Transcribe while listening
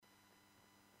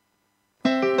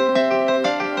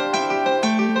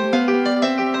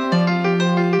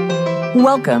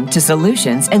Welcome to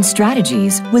Solutions and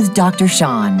Strategies with Dr.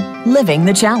 Sean, Living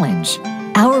the Challenge.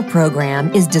 Our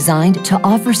program is designed to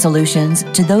offer solutions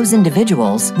to those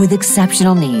individuals with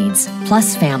exceptional needs,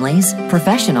 plus families,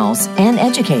 professionals, and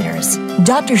educators.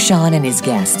 Dr. Sean and his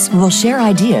guests will share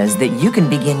ideas that you can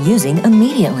begin using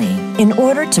immediately in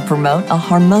order to promote a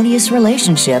harmonious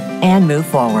relationship and move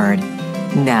forward.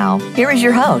 Now, here is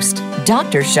your host,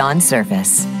 Dr. Sean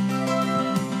Surface.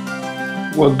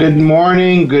 Well, good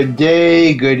morning, good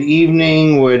day, good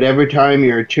evening, whatever time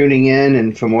you're tuning in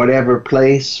and from whatever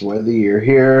place, whether you're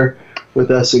here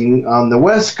with us on the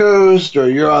West Coast or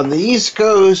you're on the East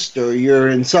Coast or you're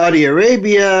in Saudi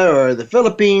Arabia or the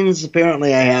Philippines.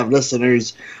 Apparently, I have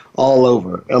listeners all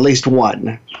over, at least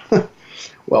one.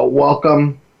 Well,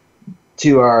 welcome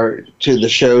to the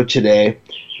show today.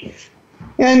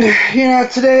 And,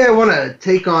 today I want to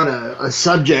take on a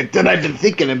subject that I've been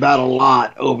thinking about a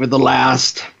lot over the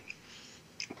last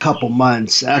couple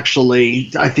months, actually,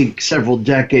 I think several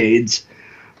decades.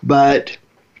 But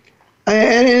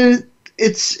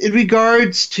it's in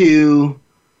regards to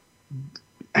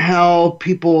how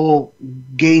people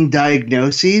gain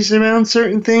diagnoses around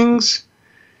certain things,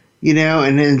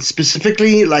 and then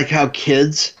specifically like how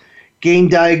kids gain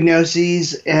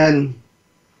diagnoses and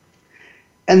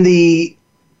the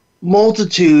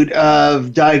multitude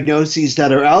of diagnoses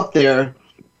that are out there,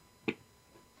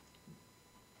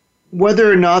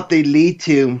 whether or not they lead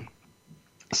to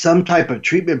some type of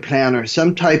treatment plan or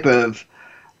some type of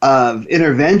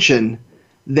intervention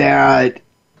that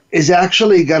is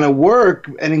actually going to work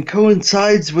and it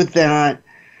coincides with that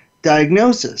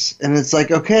diagnosis. And it's like,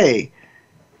 okay,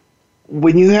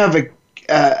 when you have a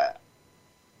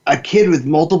kid with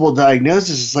multiple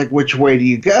diagnoses, it's like, which way do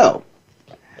you go?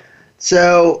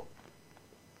 So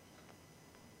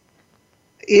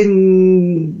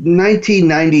in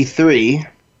 1993,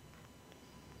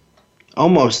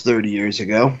 almost 30 years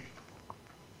ago,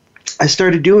 I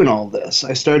started doing all this.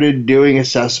 I started doing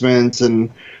assessments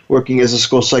and working as a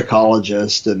school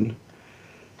psychologist and,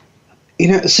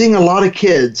 seeing a lot of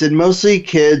kids, and mostly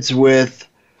kids with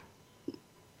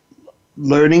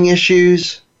learning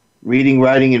issues, reading,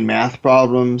 writing, and math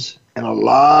problems, and a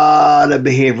lot of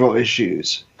behavioral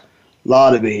issues.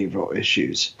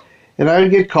 And I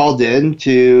would get called in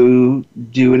to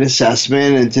do an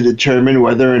assessment and to determine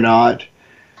whether or not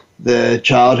the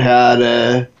child had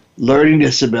a learning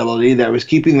disability that was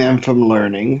keeping them from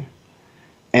learning.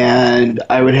 And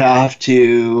I would have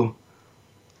to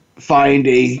find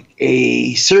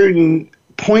a certain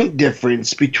point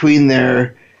difference between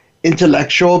their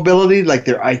intellectual ability, like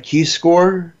their IQ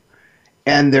score,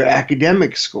 and their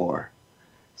academic score.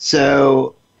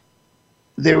 So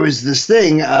there was this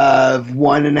thing of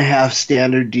 1.5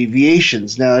 standard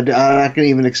deviations. Now, I'm not going to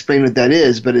even explain what that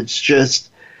is, but it's just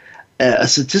a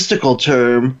statistical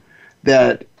term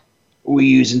that we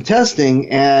use in testing.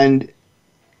 And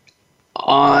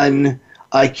on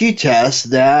IQ tests,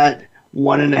 that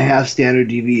 1.5 standard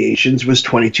deviations was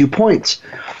 22 points.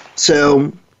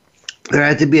 So there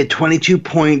had to be a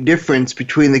 22-point difference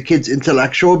between the kid's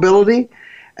intellectual ability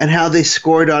and how they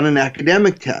scored on an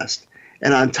academic test.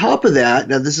 And on top of that,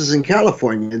 now this is in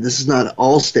California, this is not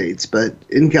all states, but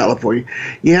in California,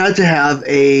 you had to have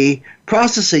a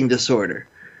processing disorder.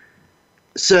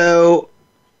 So,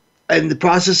 and the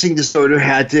processing disorder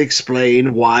had to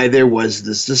explain why there was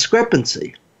this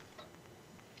discrepancy.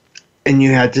 And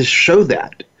you had to show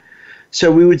that.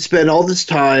 So we would spend all this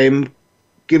time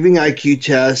giving IQ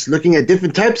tests, looking at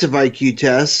different types of IQ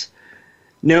tests,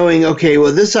 knowing, okay,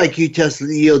 well, this IQ test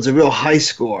yields a real high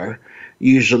score,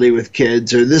 usually with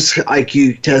kids, or this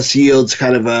IQ test yields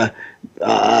kind of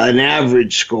an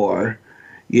average score,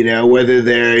 whether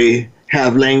they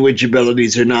have language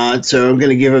abilities or not. So I'm going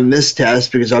to give them this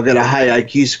test because I'll get a high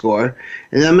IQ score.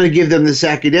 And then I'm going to give them this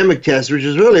academic test, which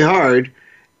is really hard,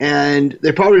 and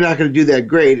they're probably not going to do that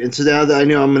great. And so now that I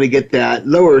know I'm going to get that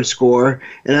lower score,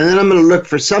 and then I'm going to look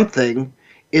for something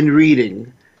in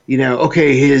reading.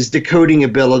 Okay, his decoding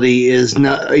ability is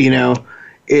not,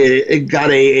 it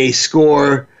got a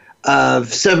score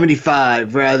of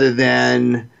 75 rather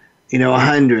than,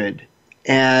 100.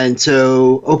 And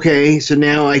so, okay, so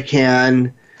now I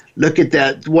can look at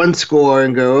that one score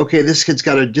and go, okay, this kid's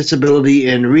got a disability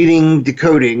in reading,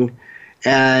 decoding,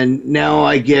 and now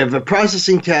I give a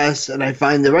processing test and I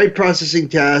find the right processing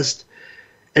test,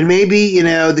 and maybe,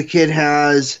 the kid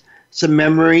has some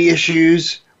memory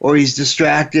issues, or he's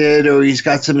distracted, or he's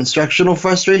got some instructional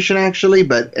frustration, actually.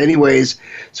 But anyways,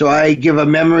 so I give a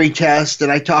memory test,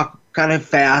 and I talk kind of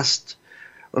fast,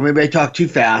 or maybe I talk too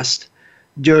fast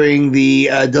during the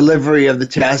delivery of the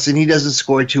test, and he doesn't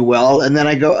score too well. And then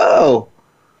I go, oh,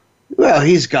 Well,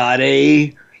 he's got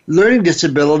a learning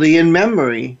disability in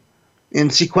memory, in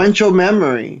sequential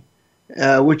memory,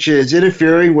 which is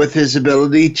interfering with his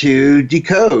ability to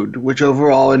decode, which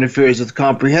overall interferes with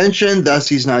comprehension. Thus,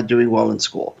 he's not doing well in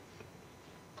school.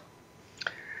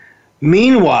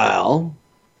 Meanwhile,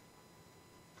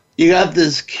 you got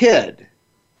this kid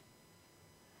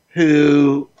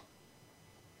who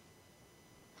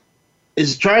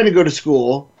is trying to go to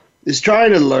school, is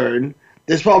trying to learn.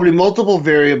 There's probably multiple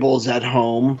variables at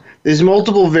home. There's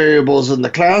multiple variables in the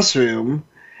classroom.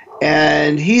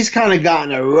 And he's kind of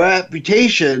gotten a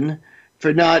reputation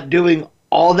for not doing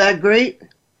all that great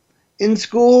in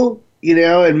school,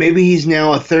 and maybe he's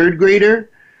now a third grader.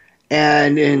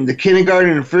 And in the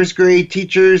kindergarten and first grade,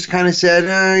 teachers kind of said,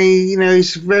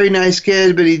 he's a very nice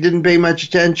kid, but he didn't pay much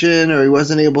attention, or he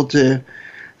wasn't able to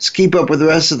keep up with the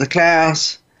rest of the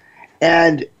class.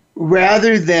 And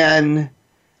rather than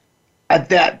at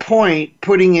that point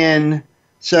putting in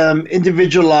some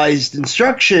individualized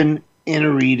instruction in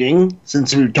a reading,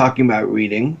 since we were talking about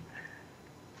reading,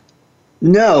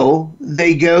 no,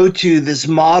 they go to this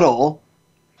model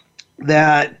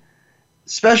that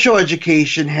special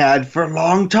education had for a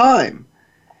long time,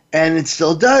 and it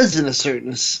still does in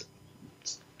certain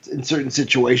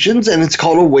situations, and it's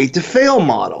called a wait to fail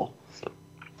model.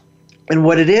 And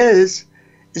what it is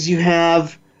you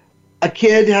have a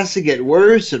kid has to get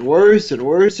worse and worse and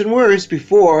worse and worse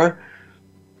before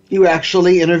you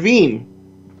actually intervene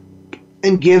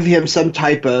and give him some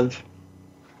type of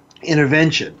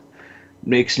intervention.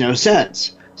 Makes no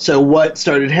sense. So what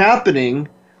started happening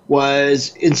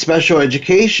was in special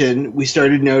education, we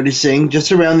started noticing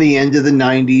just around the end of the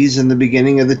 90s and the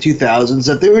beginning of the 2000s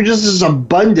that there were just this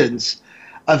abundance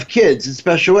of kids in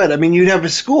special ed. I mean, you'd have a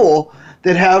school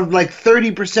that have like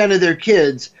 30% of their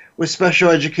kids with special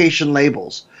education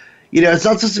labels. It's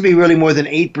not supposed to be really more than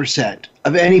 8%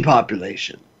 of any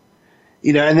population.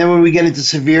 And then when we get into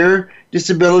severe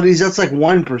disabilities, that's like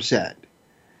 1%.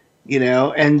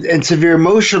 And severe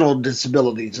emotional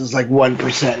disabilities is like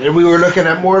 1%. And we were looking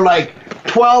at more like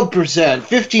 12%,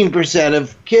 15%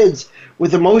 of kids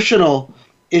with emotional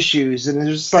issues. And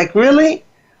it's just like, really?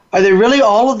 Are there really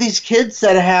all of these kids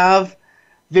that have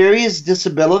various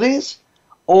disabilities?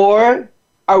 Or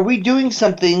are we doing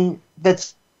something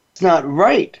that's not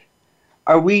right?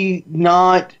 Are we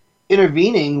not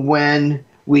intervening when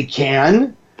we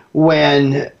can,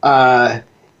 when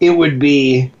it would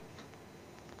be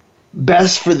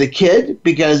best for the kid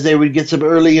because they would get some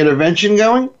early intervention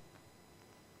going?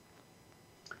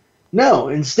 No,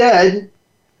 instead,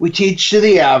 we teach to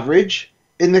the average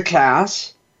in the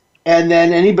class, and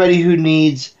then anybody who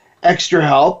needs extra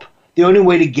help, the only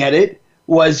way to get it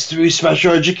was through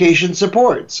special education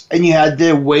supports, and you had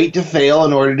to wait to fail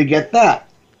in order to get that.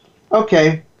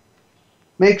 Okay,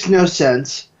 makes no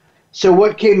sense. So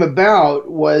what came about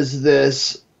was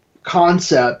this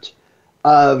concept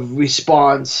of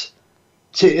response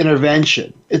to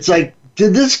intervention. It's like,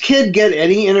 did this kid get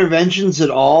any interventions at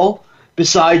all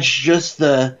besides just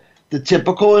the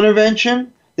typical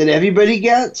intervention that everybody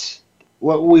gets,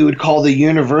 what we would call the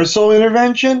universal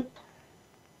intervention?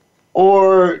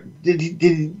 Or did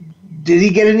he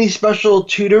get any special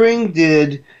tutoring?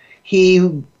 Did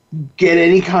he get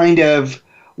any kind of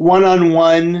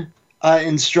one-on-one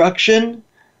instruction?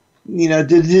 Did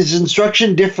his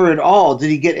instruction differ at all?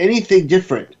 Did he get anything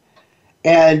different?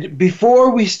 And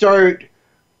before we start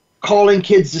calling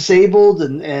kids disabled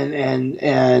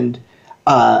and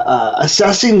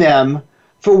assessing them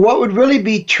for what would really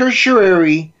be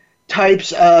tertiary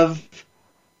types of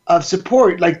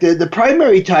support, like the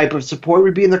primary type of support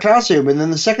would be in the classroom, and then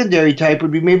the secondary type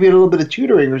would be maybe a little bit of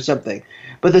tutoring or something.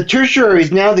 But the tertiary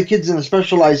is now the kids in a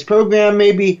specialized program,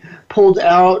 maybe pulled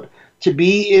out to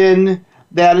be in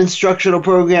that instructional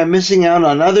program, missing out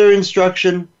on other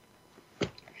instruction.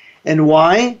 And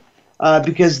why?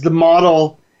 Because the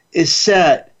model is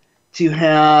set to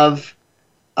have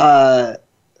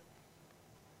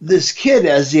this kid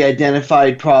as the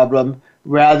identified problem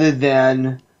rather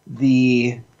than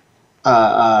the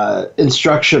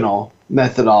instructional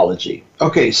methodology.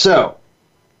 Okay, so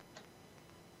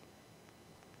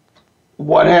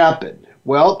what happened?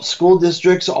 Well, school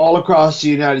districts all across the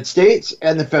United States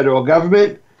and the federal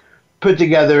government put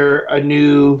together a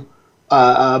new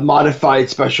modified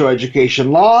special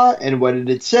education law. And what did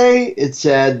it say? It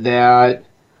said that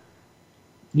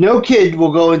no kid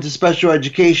will go into special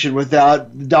education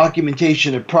without the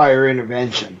documentation of prior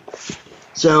intervention.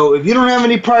 So if you don't have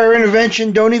any prior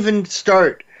intervention, don't even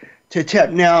start to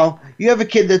attempt. Now, you have a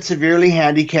kid that's severely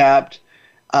handicapped.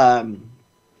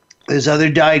 There's other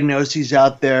diagnoses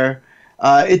out there.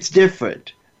 It's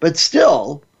different. But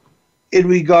still, in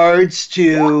regards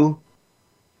to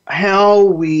how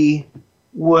we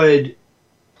would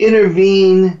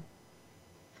intervene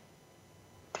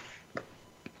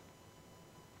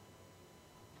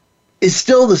is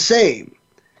still the same.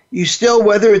 You still,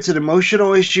 whether it's an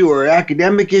emotional issue or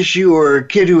academic issue or a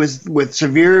kid who is with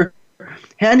severe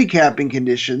handicapping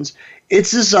conditions,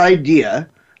 it's this idea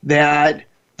that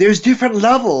there's different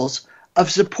levels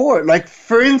of support. Like,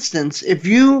 for instance, if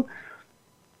you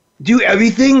do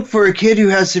everything for a kid who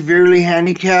has severely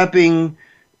handicapping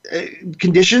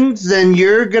conditions, then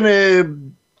you're going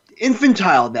to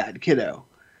infantile that kiddo.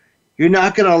 You're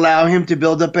not going to allow him to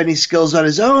build up any skills on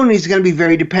his own. He's going to be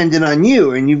very dependent on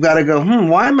you. And you've got to go,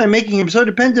 why am I making him so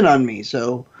dependent on me?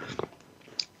 So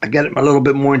I get a little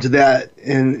bit more into that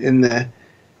in the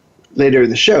later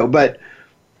in the show. But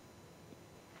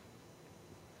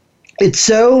it's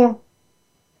so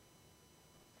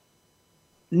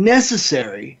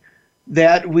necessary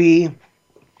that we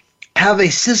have a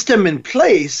system in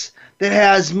place that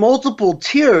has multiple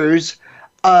tiers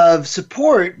of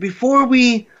support before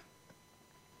we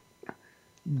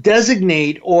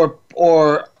designate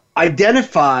or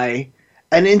identify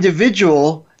an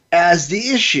individual as the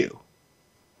issue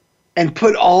and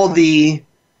put all the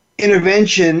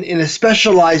intervention in a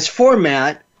specialized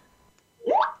format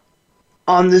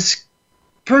on this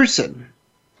person.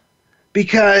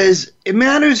 Because it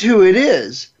matters who it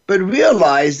is, but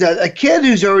realize that a kid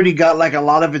who's already got like a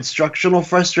lot of instructional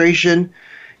frustration,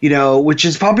 which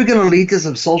is probably going to lead to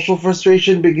some social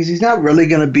frustration because he's not really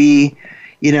going to be,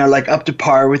 like up to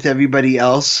par with everybody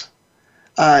else,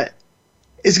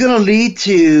 is going to lead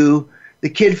to the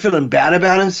kid feeling bad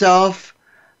about himself,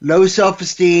 low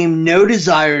self-esteem, no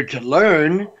desire to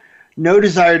learn, no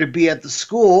desire to be at the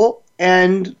school,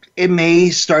 and it may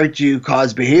start to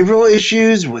cause behavioral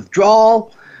issues,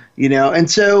 withdrawal, And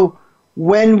so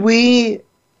when we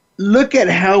look at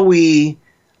how we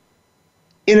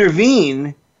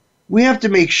intervene, we have to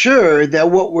make sure that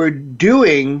what we're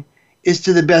doing is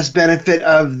to the best benefit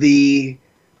of the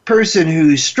person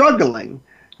who's struggling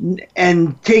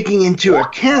and taking into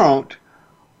account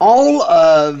all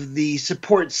of the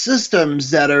support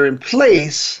systems that are in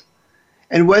place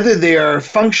and whether they are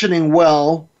functioning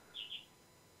well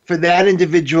for that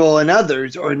individual and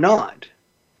others or not.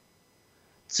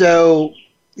 So,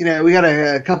 we got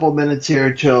a couple minutes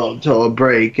here till a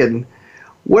break. And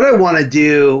what I want to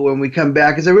do when we come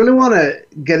back is I really want to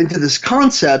get into this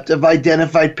concept of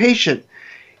identified patient.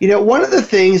 One of the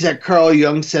things that Carl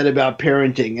Jung said about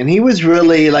parenting, and he was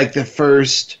really like the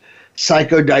first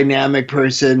psychodynamic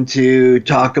person to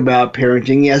talk about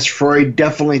parenting. Yes, Freud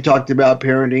definitely talked about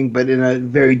parenting, but in a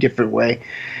very different way.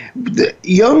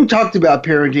 Jung talked about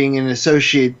parenting in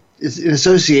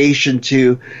association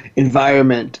to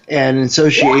environment and in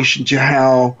association to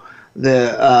how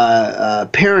the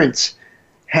parents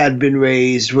had been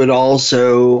raised would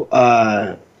also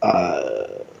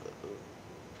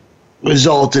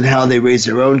result in how they raise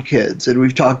their own kids. And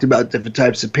we've talked about different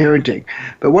types of parenting.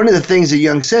 But one of the things that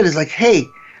Jung said is like, hey,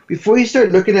 before you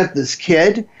start looking at this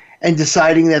kid and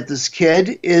deciding that this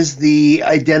kid is the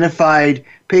identified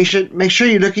patient, make sure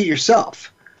you look at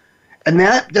yourself. And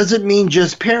that doesn't mean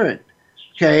just parent,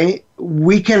 okay?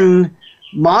 We can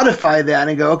modify that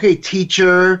and go, okay,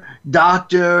 teacher,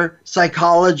 doctor,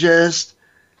 psychologist,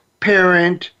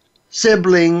 parent,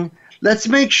 sibling. Let's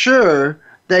make sure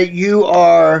that you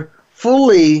are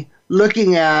fully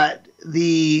looking at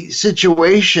the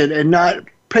situation and not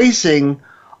placing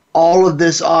all of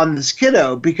this on this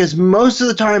kiddo, because most of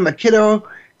the time a kiddo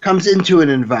comes into an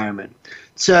environment.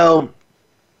 So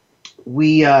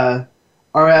we are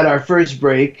at our first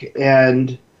break,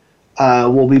 and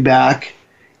we'll be back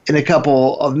in a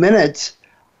couple of minutes.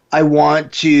 I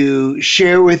want to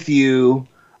share with you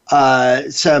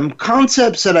some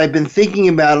concepts that I've been thinking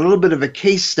about, a little bit of a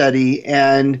case study,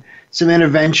 and some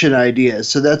intervention ideas.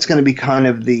 So that's going to be kind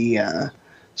of the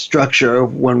structure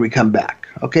of when we come back.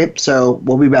 Okay, so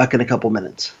we'll be back in a couple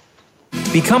minutes.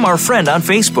 Become our friend on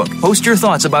Facebook. Post your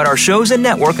thoughts about our shows and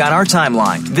network on our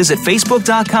timeline. Visit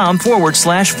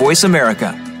facebook.com/Voice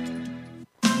America.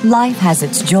 Life has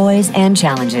its joys and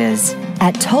challenges.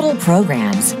 At Total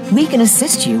Programs, we can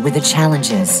assist you with the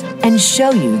challenges and show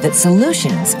you that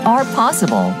solutions are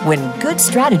possible when good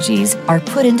strategies are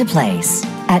put into place.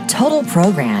 At Total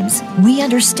Programs, we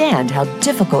understand how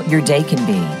difficult your day can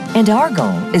be, and our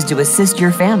goal is to assist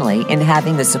your family in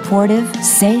having the supportive,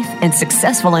 safe, and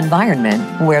successful environment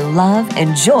where love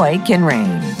and joy can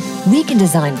reign. We can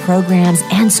design programs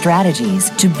and strategies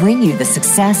to bring you the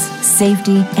success,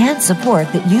 safety, and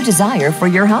support that you desire for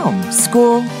your home,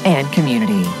 school, and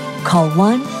community. Call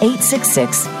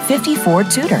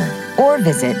 1-866-54-TUTOR or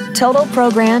visit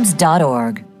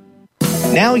totalprograms.org.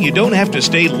 Now you don't have to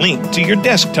stay linked to your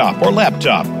desktop or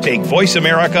laptop. Take Voice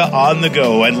America on the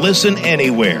go and listen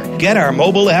anywhere. Get our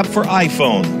mobile app for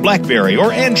iPhone, BlackBerry,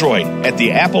 or Android at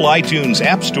the Apple iTunes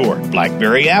App Store,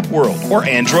 BlackBerry App World, or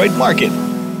Android Market.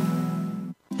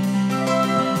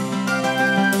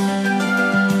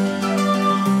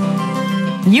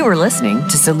 You are listening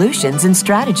to Solutions and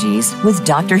Strategies with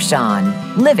Dr.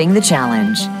 Sean, Living the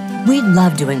Challenge. We'd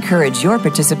love to encourage your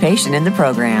participation in the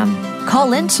program.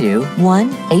 Call into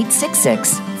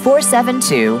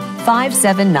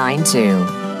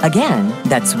 1-866-472-5792. Again,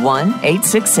 that's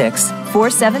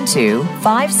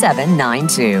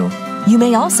 1-866-472-5792. You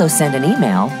may also send an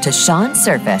email to Sean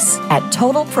Surface at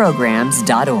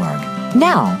totalprograms.org.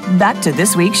 Now, back to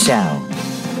this week's show.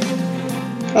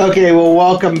 Okay, well,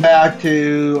 welcome back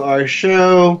to our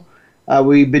show.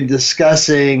 We've been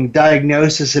discussing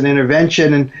diagnosis and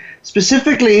intervention, and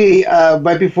specifically,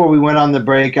 right before we went on the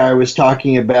break, I was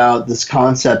talking about this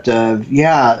concept of, you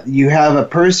have a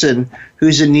person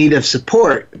who's in need of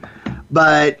support,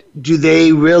 but do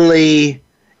they really,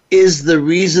 is the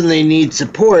reason they need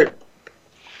support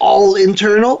all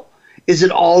internal? Is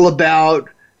it all about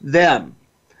them?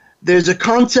 There's a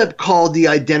concept called the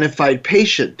identified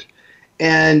patient,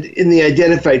 and in the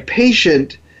identified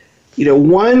patient,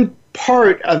 one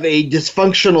part of a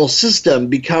dysfunctional system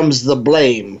becomes the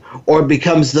blame or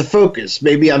becomes the focus.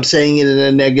 Maybe I'm saying it in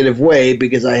a negative way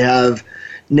because I have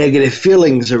negative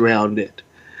feelings around it.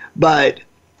 And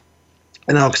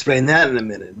I'll explain that in a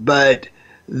minute. But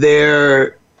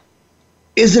there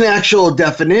is an actual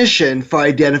definition for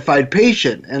identified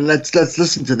patient, and let's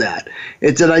listen to that.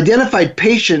 It's an identified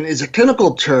patient is a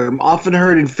clinical term often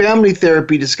heard in family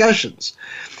therapy discussions.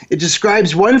 It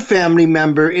describes one family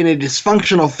member in a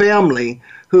dysfunctional family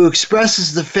who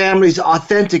expresses the family's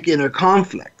authentic inner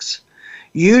conflicts.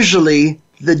 Usually,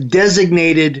 the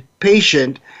designated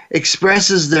patient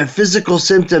expresses their physical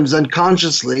symptoms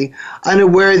unconsciously,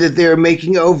 unaware that they are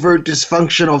making overt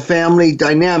dysfunctional family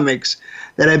dynamics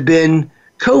that have been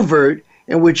covert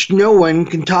and which no one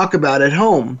can talk about at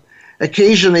home.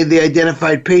 Occasionally, the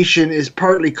identified patient is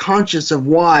partly conscious of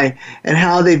why and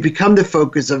how they've become the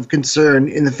focus of concern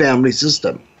in the family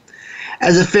system.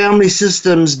 As a family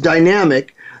system's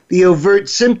dynamic, the overt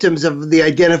symptoms of the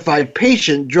identified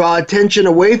patient draw attention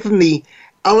away from the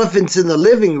elephants in the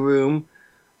living room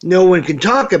no one can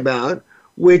talk about,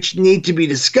 which need to be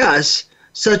discussed,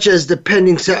 such as a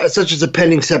pending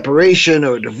separation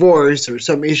or a divorce or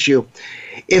some issue.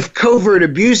 If covert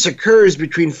abuse occurs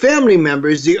between family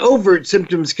members, the overt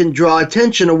symptoms can draw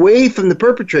attention away from the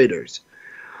perpetrators.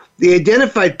 The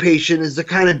identified patient is a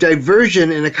kind of diversion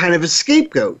and a kind of a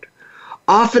scapegoat.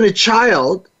 Often a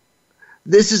child,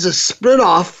 this is a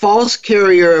split-off false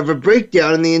carrier of a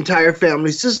breakdown in the entire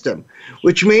family system,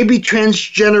 which may be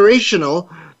transgenerational,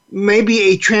 may be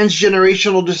a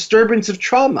transgenerational disturbance of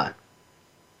trauma.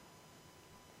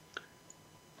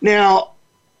 Now,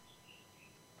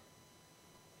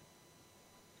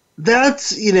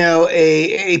 that's,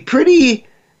 a pretty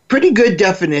good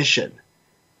definition,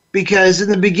 because in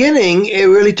the beginning, it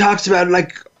really talks about,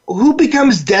 who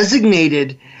becomes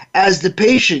designated as the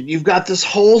patient. You've got this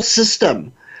whole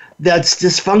system that's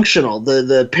dysfunctional.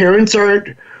 The parents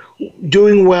aren't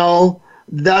doing well,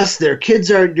 thus their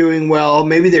kids aren't doing well.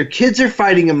 Maybe their kids are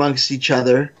fighting amongst each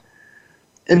other.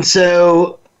 And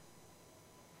so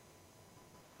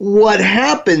what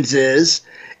happens is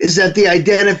that the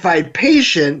identified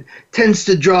patient tends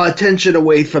to draw attention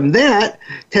away from that,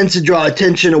 tends to draw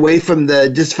attention away from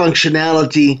the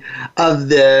dysfunctionality of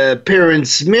the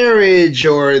parents' marriage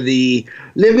or the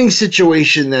living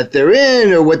situation that they're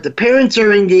in or what the parents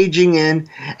are engaging in,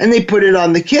 and they put it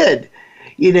on the kid,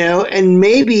 and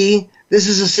maybe this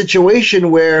is a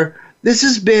situation where this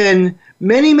has been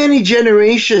many, many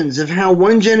generations of how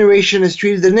one generation has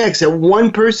treated the next, that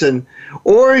one person,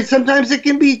 or sometimes it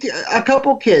can be a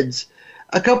couple kids,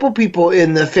 a couple people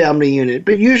in the family unit.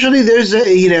 But usually there's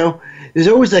there's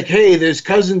always hey, there's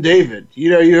cousin David,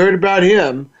 you heard about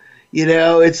him,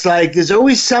 it's like there's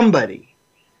always somebody.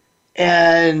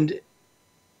 But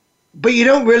you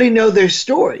don't really know their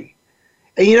story.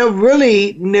 And you don't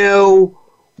really know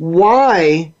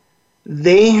why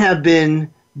they have been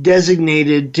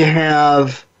designated to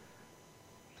have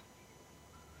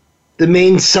the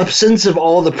main substance of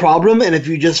all the problem, and if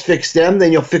you just fix them,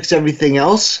 then you'll fix everything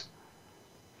else.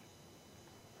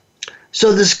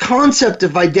 So this concept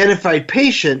of identified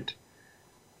patient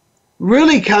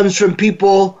really comes from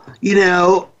people,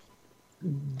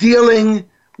 dealing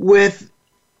with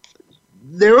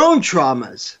their own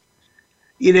traumas,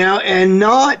 and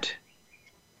not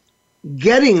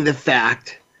getting the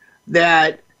fact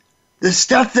that the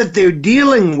stuff that they're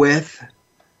dealing with,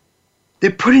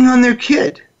 they're putting on their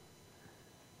kid.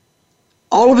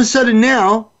 All of a sudden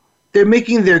now, they're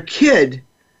making their kid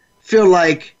feel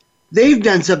like they've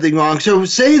done something wrong. So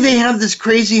say they have this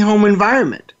crazy home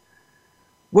environment.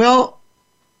 Well,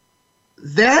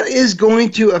 that is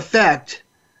going to affect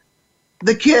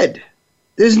the kid.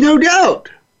 There's no doubt.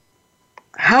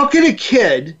 How can a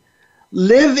kid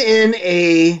live in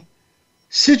a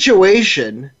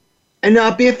situation and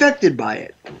not be affected by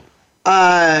it?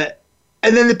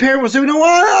 And then the parent will say, well,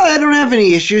 I don't have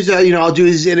any issues. I'll do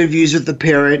these interviews with the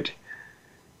parent,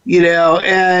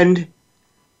 and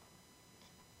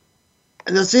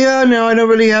they'll say, oh, no, I don't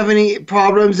really have any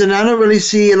problems, and I don't really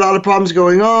see a lot of problems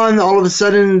going on. All of a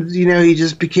sudden, he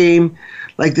just became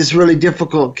like this really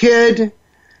difficult kid.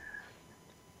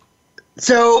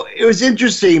 So it was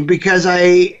interesting because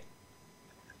I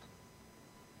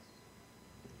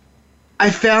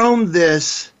found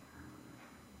this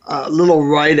little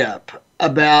write-up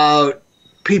about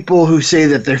people who say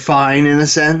that they're fine, in a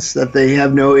sense, that they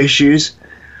have no issues.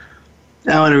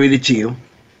 I want to read it to you.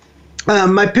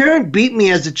 My parent beat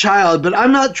me as a child, but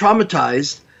I'm not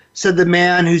traumatized, said the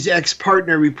man whose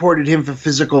ex-partner reported him for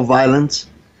physical violence.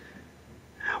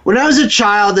 When I was a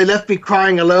child, they left me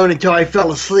crying alone until I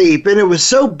fell asleep, and it was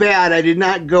so bad I did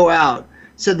not go out,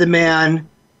 said the man.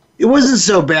 It wasn't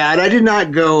so bad. I did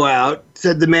not go out,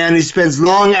 said the man who spends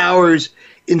long hours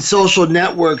in social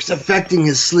networks affecting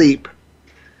his sleep.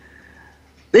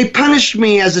 They punished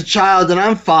me as a child, and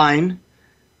I'm fine,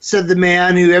 said the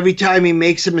man who every time he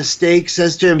makes a mistake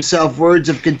says to himself words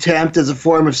of contempt as a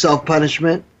form of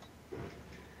self-punishment.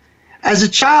 As a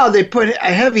child, they put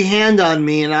a heavy hand on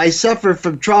me, and I suffer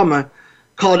from trauma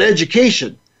called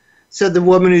education, said the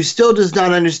woman who still does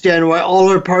not understand why all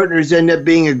her partners end up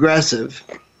being aggressive.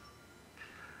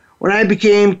 When I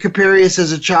became caparious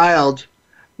as a child,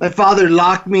 my father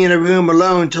locked me in a room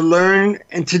alone to learn,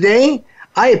 and today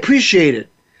I appreciate it,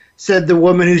 said the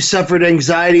woman who suffered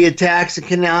anxiety attacks and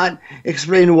cannot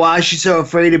explain why she's so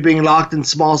afraid of being locked in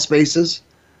small spaces.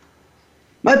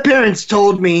 My parents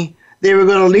told me they were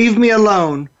going to leave me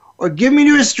alone or give me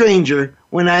to a stranger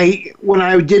when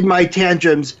I did my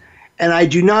tantrums, and I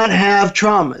do not have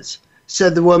traumas,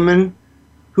 said the woman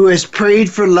who has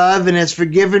prayed for love and has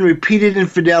forgiven repeated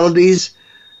infidelities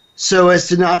so as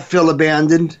to not feel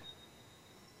abandoned.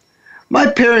 My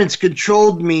parents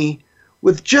controlled me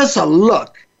with just a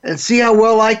look, and see how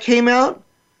well I came out,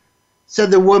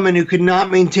 said the woman who could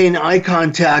not maintain eye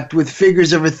contact with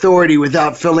figures of authority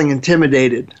without feeling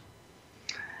intimidated.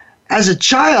 As a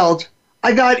child,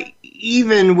 I got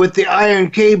even with the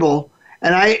iron cable,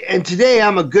 and today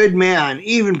I'm a good man,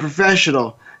 even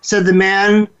professional, said the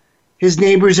man. His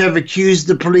neighbors have accused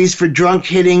the police for drunk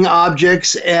hitting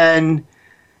objects and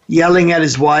yelling at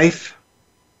his wife.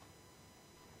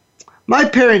 My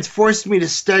parents forced me to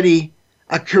study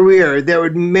a career that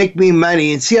would make me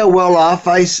money, and see how well off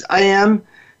I am,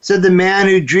 said the man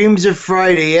who dreams of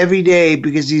Friday every day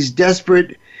because he's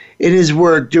desperate in his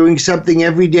work, doing something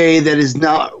every day that is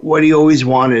not what he always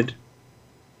wanted.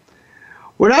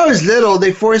 When I was little,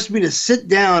 they forced me to sit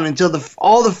down until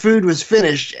all the food was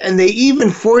finished, and they even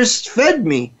force-fed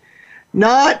me.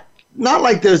 Not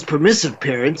like those permissive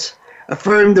parents,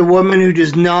 affirmed the woman who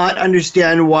does not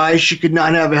understand why she could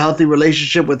not have a healthy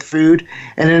relationship with food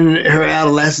and in her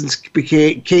adolescence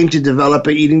came to develop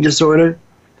an eating disorder.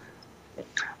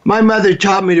 My mother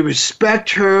taught me to respect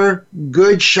her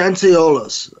good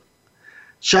chanceolos.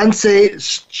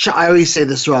 I always say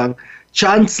this wrong.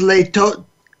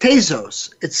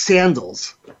 Chancletezos. It's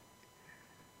sandals.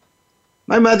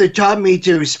 My mother taught me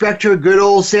to respect her good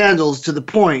old sandals to the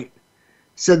point,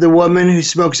 said the woman who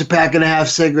smokes a pack and a half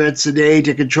cigarettes a day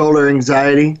to control her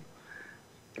anxiety.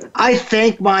 I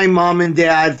thank my mom and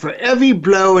dad for every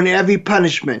blow and every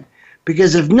punishment,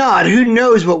 because if not, who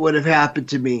knows what would have happened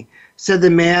to me, said the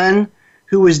man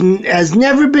who has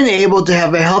never been able to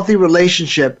have a healthy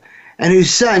relationship and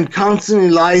whose son constantly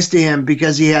lies to him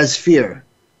because he has fear.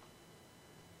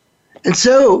 And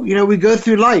so, we go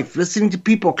through life listening to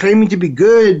people claiming to be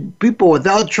good people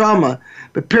without trauma,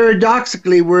 but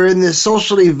paradoxically, we're in this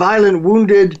socially violent,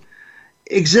 wounded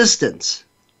existence.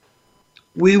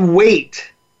 We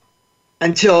wait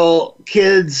until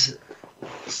kids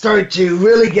start to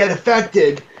really get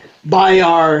affected by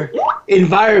our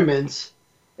environments.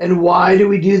 And why do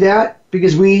we do that?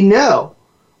 Because we know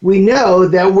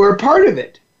that we're a part of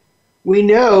it. We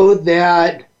know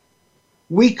that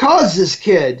we caused this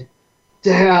kid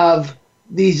to have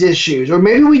these issues, or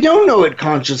maybe we don't know it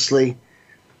consciously,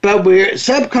 but we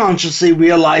subconsciously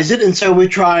realize it, and so we're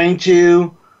trying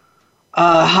to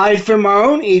hide from our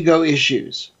own ego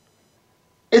issues.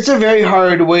 it's a very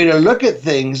hard way to look at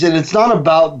things, and it's not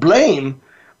about blame,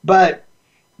 but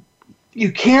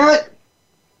you can't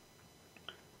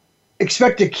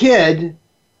expect a kid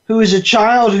who is a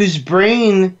child whose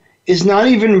brain is not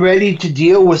even ready to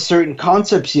deal with certain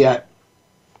concepts yet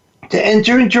to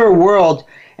enter into a world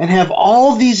and have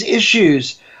all these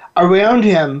issues around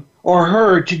him or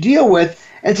her to deal with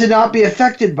and to not be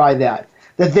affected by that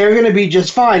they're going to be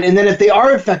just fine. And then if they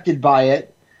are affected by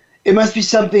it, it must be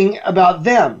something about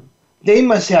them. They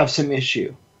must have some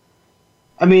issue.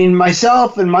 I mean,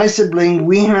 myself and my sibling,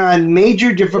 we had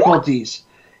major difficulties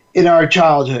in our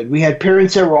childhood. We had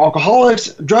parents that were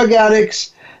alcoholics, drug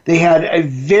addicts. They had a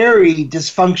very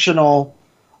dysfunctional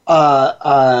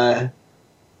home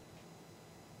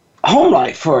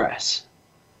life for us.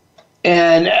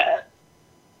 And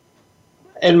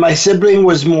my sibling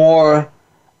was more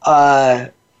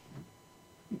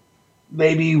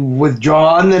maybe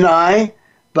withdrawn than I,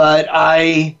 but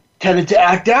I tended to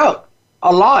act out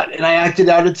a lot, and I acted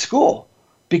out at school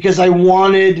because I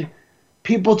wanted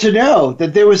people to know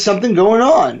that there was something going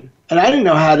on, and I didn't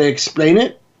know how to explain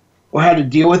it or how to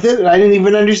deal with it, and I didn't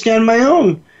even understand my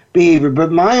own behavior,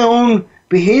 but my own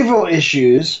behavioral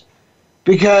issues,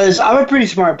 because I'm a pretty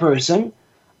smart person.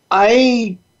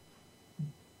 I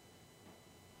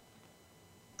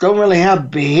don't really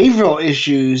have behavioral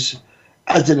issues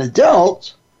as an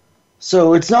adult,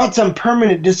 so it's not some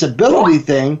permanent disability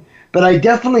thing, but I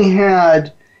definitely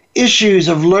had issues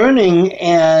of learning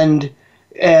and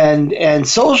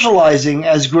socializing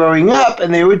as growing up,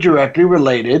 and they were directly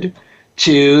related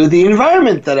to the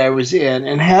environment that I was in.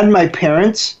 And had my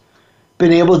parents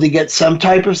been able to get some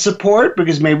type of support,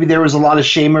 because maybe there was a lot of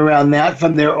shame around that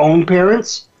from their own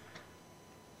parents,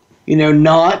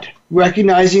 not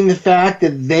recognizing the fact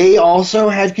that they also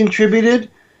had contributed,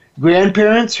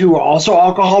 grandparents who were also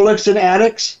alcoholics and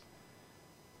addicts,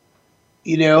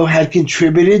 had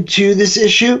contributed to this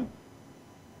issue,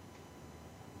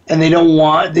 and they didn't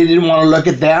want to look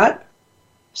at that.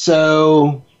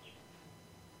 So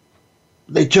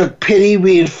they took pity,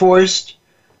 reinforced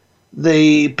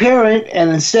the parent, and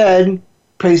instead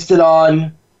placed it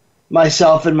on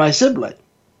myself and my sibling.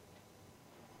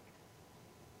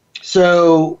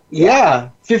 So,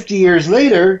 50 years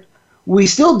later, we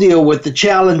still deal with the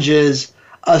challenges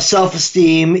of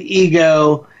self-esteem,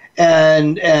 ego,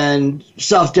 and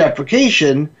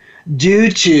self-deprecation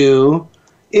due to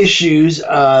issues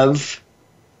of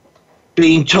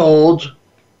being told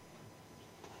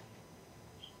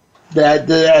that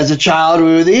as a child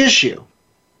we were the issue.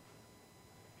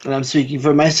 And I'm speaking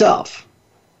for myself.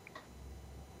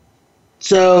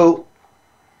 So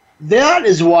that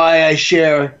is why I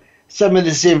share some of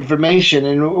this information.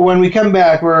 And when we come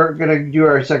back, we're going to do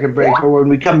our second break. But when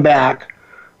we come back,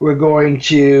 we're going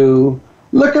to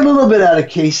look a little bit at a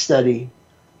case study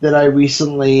that I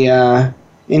recently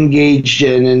engaged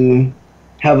in and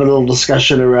have a little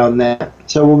discussion around that.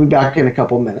 So we'll be back in a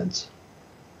couple minutes.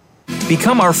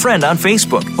 Become our friend on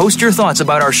Facebook. Post your thoughts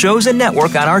about our shows and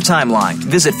network on our timeline.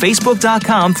 Visit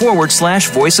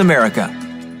Facebook.com/Voice America.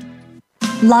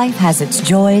 Life has its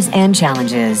joys and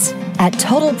challenges. At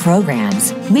Total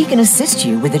Programs, we can assist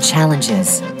you with the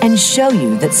challenges and show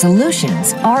you that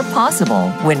solutions are possible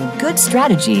when good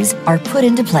strategies are put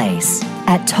into place.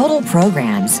 At Total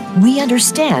Programs, we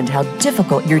understand how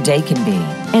difficult your day can be,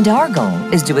 and our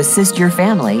goal is to assist your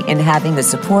family in having the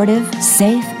supportive,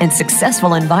 safe, and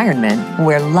successful environment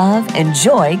where love and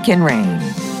joy can reign.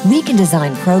 We can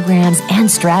design programs and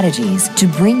strategies to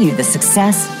bring you the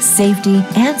success, safety,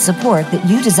 and support that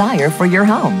you desire for your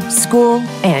home, school,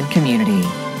 and community.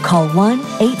 Call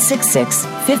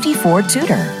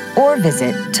 1-866-54-TUTOR or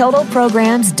visit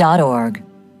totalprograms.org.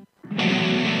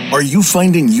 Are you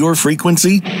finding your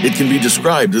frequency? It can be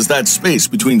described as that space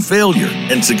between failure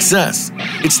and success.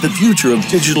 It's the future of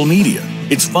digital media.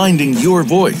 It's finding your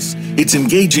voice. It's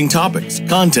engaging topics,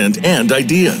 content, and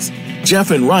ideas.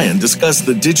 Jeff and Ryan discuss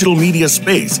the digital media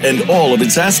space and all of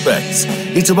its aspects.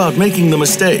 It's about making the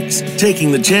mistakes,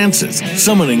 taking the chances,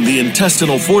 summoning the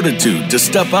intestinal fortitude to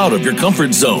step out of your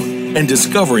comfort zone, and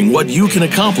discovering what you can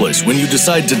accomplish when you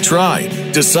decide to try,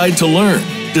 decide to learn,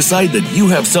 decide that you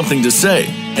have something to say,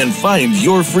 and find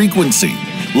your frequency.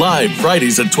 Live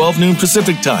Fridays at 12 noon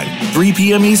Pacific Time, 3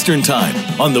 p.m. Eastern Time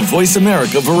on the Voice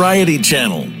America Variety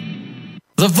Channel.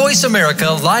 The Voice America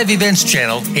Live Events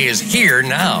channel is here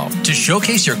now to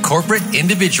showcase your corporate,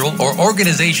 individual, or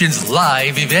organization's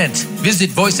live event.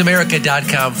 Visit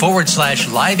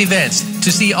voiceamerica.com/live events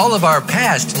to see all of our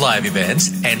past live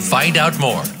events and find out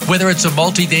more. Whether it's a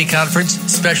multi-day conference,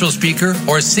 special speaker,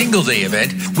 or single-day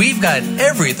event, we've got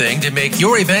everything to make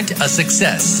your event a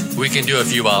success. We can do a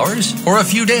few hours or a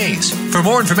few days. For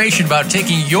more information about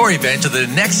taking your event to the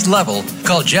next level,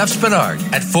 call Jeff Spinard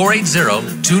at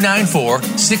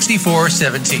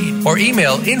 480-294-6417 or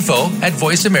email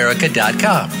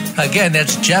info@voiceamerica.com. Again,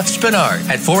 that's Jeff Spinard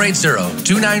at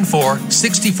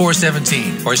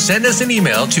 480-294-6417 or send us an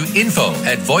email to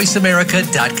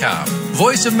info@voiceamerica.com.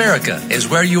 Voice America is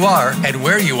where you are and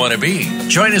where you want to be.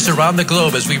 Join us around the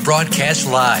globe as we broadcast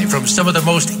live from some of the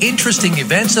most interesting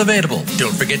events available.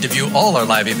 Don't forget to view all our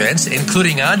live events,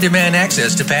 including on-demand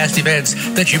access to past events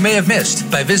that you may have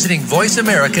missed by visiting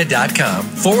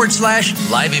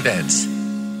voiceamerica.com/live events.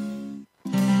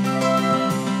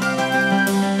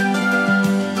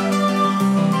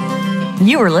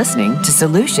 You are listening to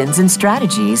Solutions and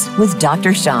Strategies with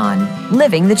Dr. Sean,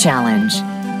 Living the Challenge.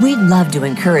 We'd love to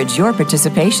encourage your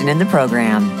participation in the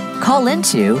program. Call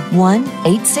into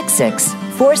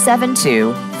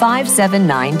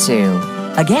 1-866-472-5792.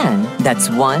 Again, that's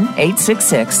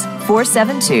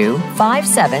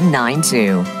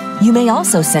 1-866-472-5792. You may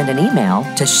also send an email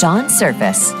to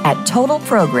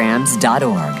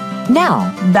SeanSurface@totalprograms.org.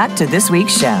 Now, back to this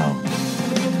week's show.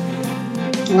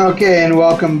 Okay, and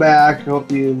welcome back.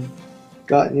 Hope you've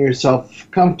gotten yourself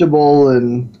comfortable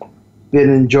and been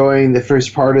enjoying the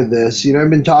first part of this. I've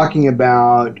been talking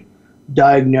about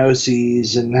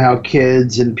diagnoses and how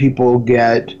kids and people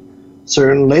get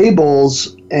certain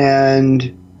labels,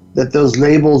 and that those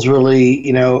labels really,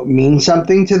 mean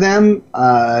something to them.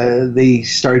 They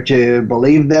start to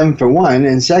believe them, for one,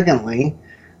 and secondly,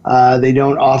 they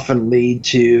don't often lead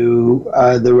to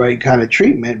the right kind of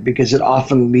treatment, because it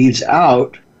often leaves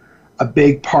out a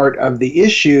big part of the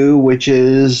issue, which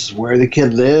is where the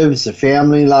kid lives, the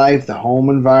family life, the home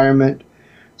environment.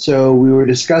 So we were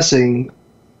discussing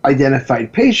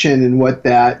identified patient and what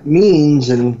that means,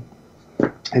 and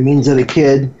it means that a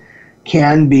kid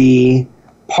can be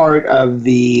part of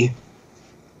the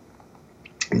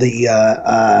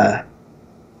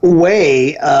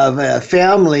way of a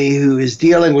family who is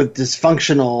dealing with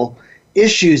dysfunctional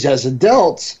issues as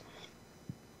adults,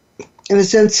 in a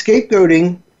sense,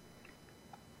 scapegoating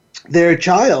their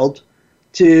child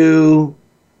to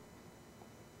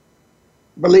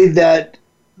believe that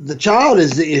the child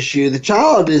is the issue, the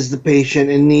child is the patient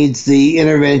and needs the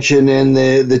intervention and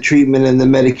the treatment and the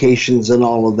medications and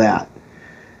all of that.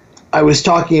 I was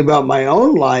talking about my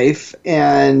own life,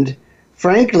 and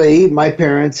frankly, my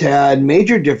parents had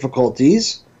major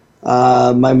difficulties.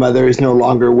 My mother is no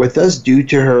longer with us due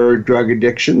to her drug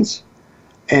addictions,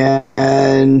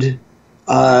 and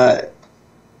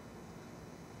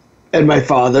my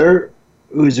father,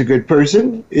 who's a good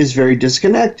person, is very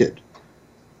disconnected.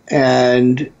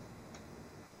 And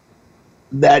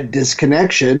that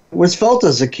disconnection was felt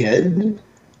as a kid,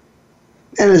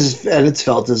 and it's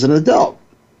felt as an adult.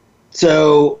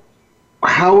 So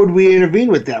how would we intervene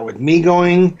with that? With me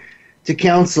going to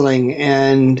counseling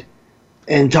and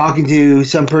talking to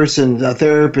some person, a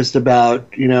therapist, about,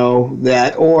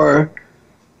 that, or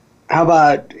how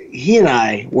about he and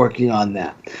I working on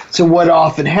that? So what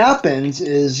often happens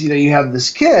is, you have this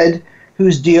kid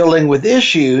who's dealing with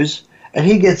issues, and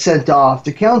he gets sent off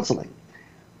to counseling.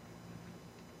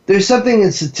 There's something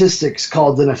in statistics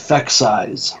called an effect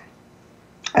size,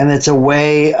 and it's a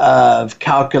way of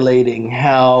calculating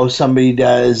how somebody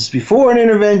does before an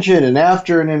intervention and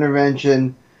after an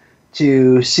intervention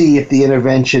to see if the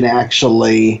intervention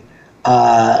actually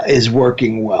is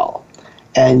working well.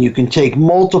 And you can take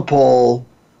multiple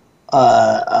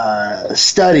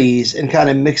studies and kind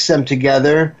of mix them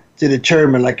together to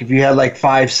determine, like if you had like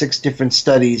 5-6 different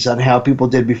studies on how people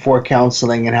did before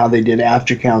counseling and how they did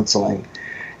after counseling,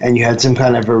 and you had some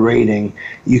kind of a rating,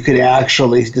 you could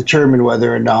actually determine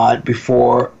whether or not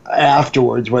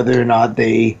afterwards, whether or not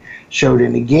they showed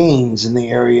any gains in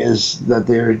the areas that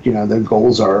their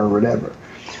goals are or whatever.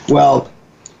 Well,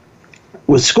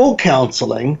 with school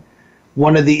counseling,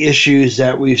 one of the issues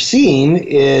that we've seen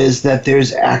is that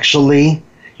there's actually,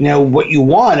 what you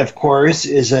want, of course,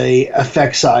 is a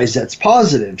effect size that's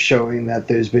positive, showing that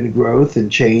there's been growth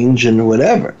and change and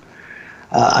whatever.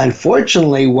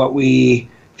 Unfortunately, what we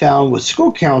found with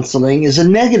school counseling is a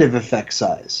negative effect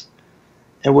size.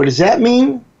 And what does that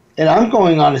mean? And I'm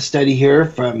going on a study here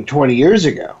from 20 years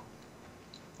ago.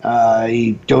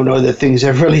 I don't know that things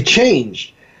have really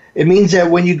changed. It means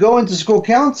that when you go into school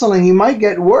counseling, you might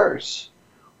get worse.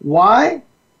 Why?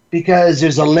 Because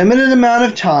there's a limited amount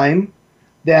of time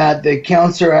that the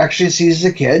counselor actually sees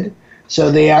the kid.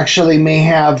 So they actually may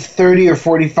have 30 or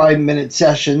 45-minute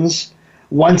sessions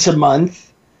once a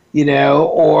month,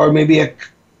 or maybe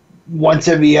once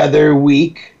every other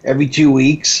week, every 2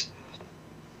 weeks.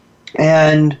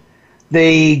 And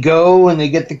they go and they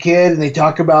get the kid and they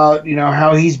talk about,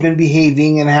 how he's been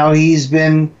behaving and how he's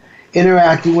been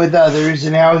interacting with others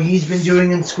and how he's been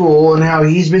doing in school and how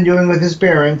he's been doing with his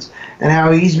parents and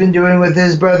how he's been doing with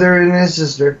his brother and his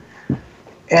sister.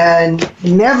 And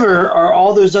never are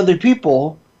all those other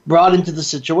people brought into the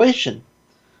situation.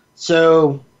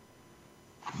 So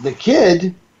the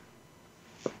kid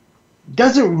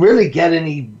doesn't really get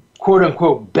any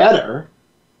quote-unquote better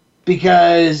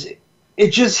because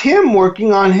it's just him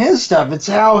working on his stuff. It's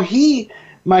how he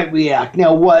might react.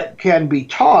 Now, what can be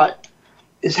taught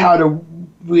is how to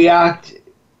react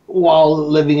while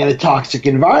living in a toxic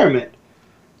environment.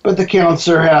 But the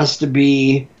counselor has to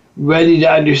be ready to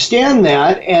understand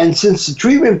that. And since the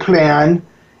treatment plan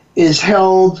is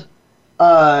held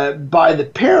by the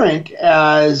parent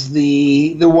as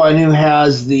the one who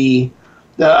has the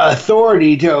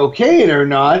authority to okay it or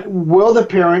not, will the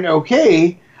parent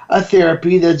okay a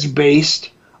therapy that's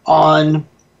based on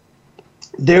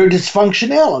their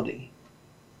dysfunctionality?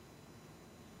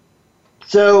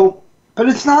 So, but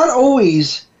it's not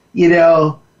always,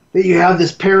 that you have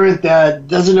this parent that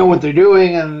doesn't know what they're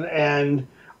doing and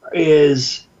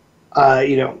is,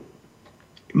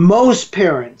 most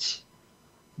parents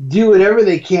do whatever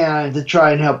they can to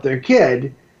try and help their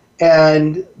kid,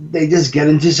 and they just get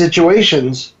into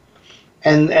situations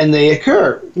and they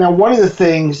occur. Now, one of the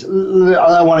things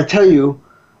I want to tell you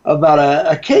about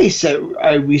a case that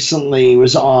I recently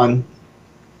was on.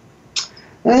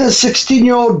 A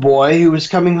 16-year-old boy who was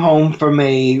coming home from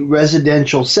a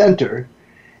residential center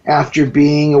after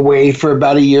being away for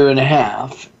about a year and a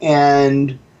half.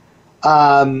 And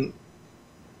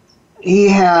he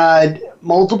had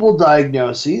multiple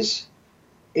diagnoses: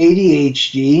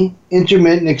 ADHD,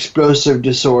 intermittent explosive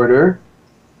disorder,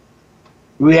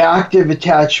 reactive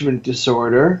attachment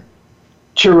disorder,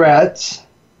 Tourette's,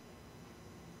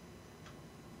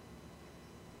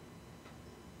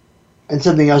 and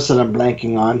something else that I'm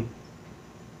blanking on.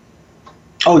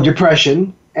 Oh,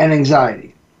 depression and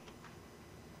anxiety.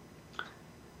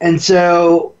 And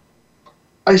so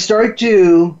I start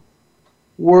to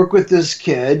work with this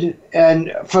kid,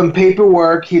 and from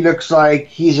paperwork, he looks like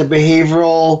he's a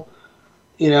behavioral,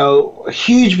 a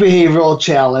huge behavioral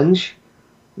challenge,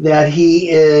 that he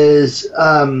is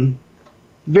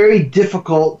very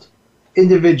difficult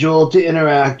individual to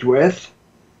interact with,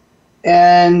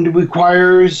 and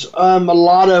requires a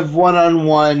lot of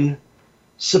one-on-one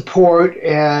support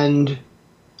and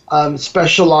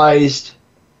specialized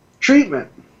treatment,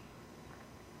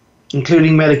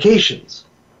 including medications.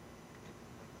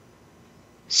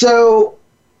 So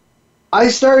I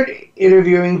started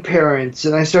interviewing parents,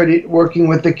 and I started working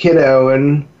with the kiddo,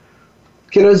 and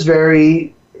kiddo's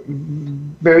very,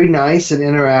 very nice and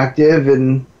interactive,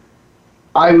 and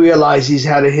I realize he's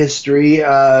had a history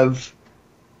of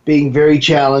being very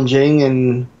challenging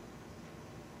and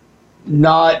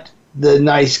not the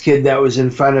nice kid that was in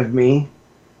front of me.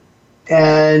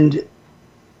 But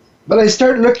I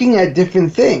started looking at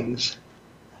different things,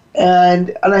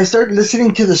 and I started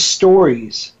listening to the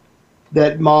stories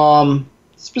that mom,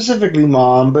 specifically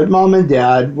mom, but mom and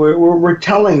dad were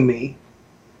telling me,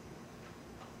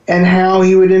 and how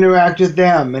he would interact with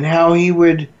them, and how he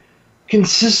would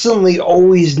consistently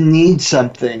always need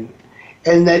something.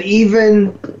 And that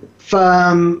even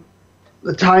from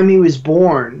the time he was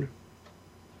born,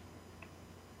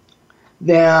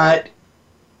 that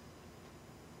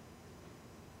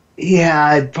he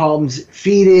had problems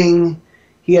feeding,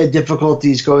 he had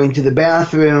difficulties going to the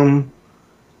bathroom,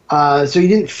 so he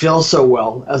didn't feel so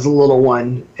well as a little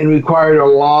one, and required a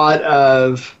lot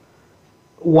of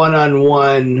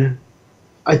one-on-one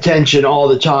attention all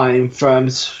the time from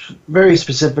very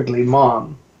specifically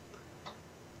mom,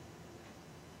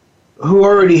 who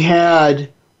already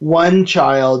had one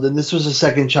child, and this was a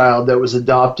second child that was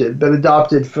adopted, but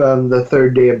adopted from the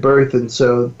third day of birth, and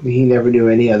so he never knew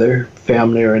any other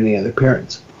family or any other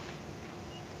parents.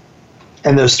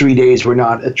 And those 3 days were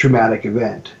not a traumatic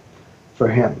event for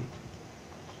him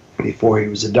before he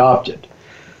was adopted.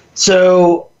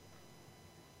 So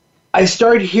I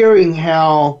started hearing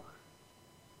how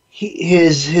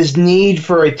his need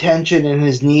for attention and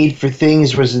his need for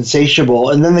things was insatiable.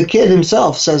 And then the kid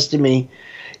himself says to me,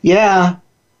 yeah,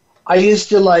 I used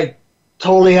to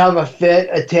totally have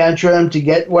a tantrum to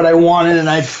get what I wanted, and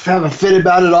I'd have a fit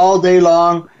about it all day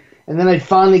long, and then I'd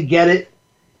finally get it,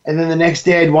 and then the next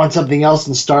day I'd want something else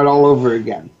and start all over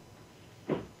again.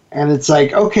 And it's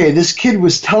like, okay, this kid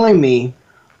was telling me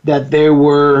that there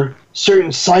were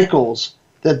certain cycles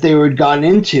that they had gotten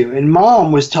into. And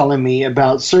Mom was telling me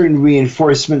about certain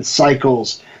reinforcement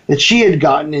cycles that she had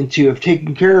gotten into of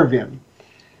taking care of him.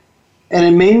 And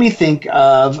it made me think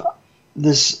of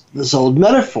this old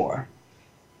metaphor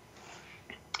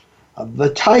of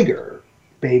the tiger,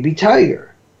 baby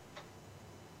tiger.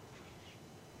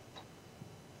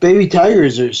 Baby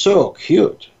tigers are so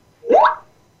cute.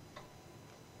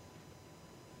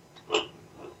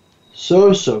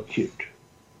 So cute.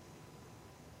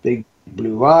 Big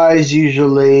blue eyes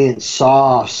usually, and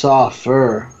soft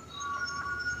fur.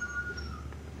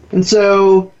 And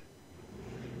so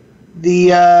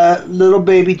the little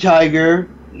baby tiger,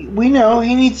 we know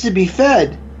he needs to be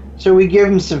fed. So we give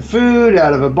him some food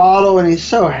out of a bottle, and he's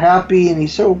so happy, and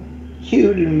he's so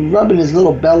cute, and rubbing his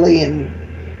little belly,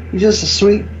 and he's just a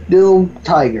sweet little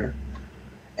tiger.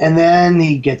 And then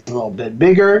he gets a little bit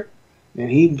bigger, and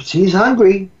he's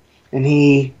hungry, and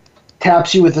he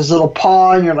taps you with his little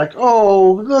paw, and you're like,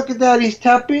 oh, look at that, he's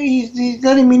tapping, he's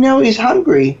letting me know he's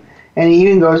hungry. And he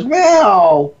even goes,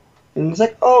 meow. And it's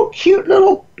like, oh, cute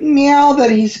little meow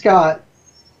that he's got.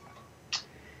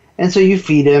 And so you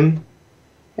feed him,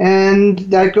 and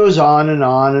that goes on,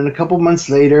 and a couple months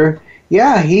later,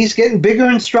 yeah, he's getting bigger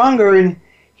and stronger, and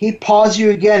he paws you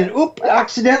again, and oop,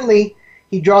 accidentally,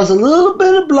 he draws a little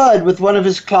bit of blood with one of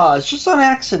his claws, just on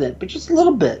accident, but just a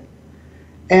little bit.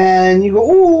 And you go,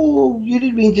 oh, you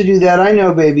didn't mean to do that. I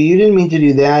know, baby, you didn't mean to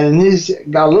do that. And he's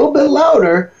got a little bit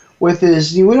louder with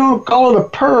his, we don't call it a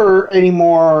purr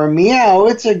anymore or a meow,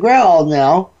 it's a growl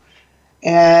now.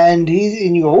 And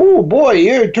you go, oh boy,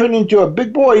 you're turned into a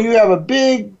big boy. You have a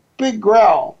big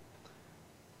growl.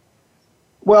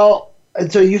 Well,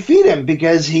 and so you feed him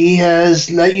because he has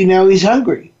let you know he's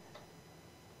hungry.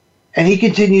 And he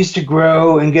continues to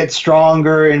grow and get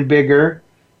stronger and bigger.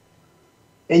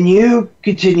 And you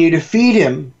continue to feed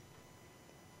him.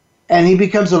 And he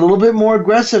becomes a little bit more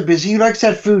aggressive because he likes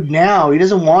that food now. He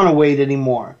doesn't want to wait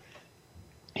anymore.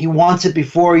 He wants it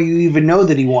before you even know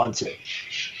that he wants it.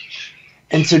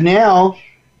 And so now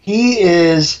he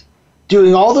is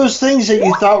doing all those things that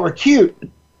you thought were cute.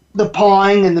 The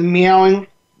pawing and the meowing,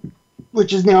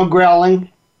 which is now growling.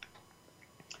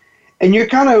 And you're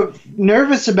kind of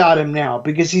nervous about him now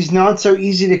because he's not so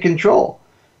easy to control.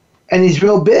 And he's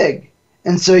real big.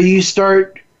 And so you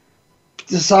start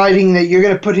deciding that you're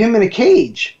going to put him in a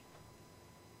cage.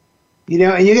 And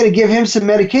you're going to give him some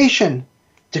medication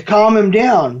to calm him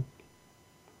down.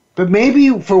 But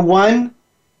maybe, for one,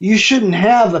 you shouldn't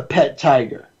have a pet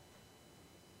tiger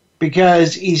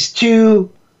because he's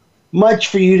too much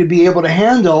for you to be able to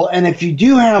handle. And if you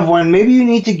do have one, maybe you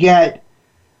need to get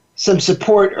some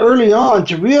support early on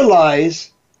to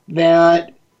realize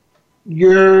that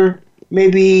you're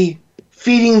maybe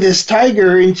feeding this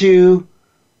tiger into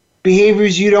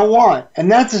behaviors you don't want.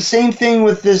 And that's the same thing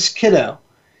with this kiddo,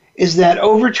 is that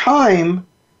over time,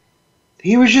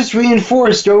 he was just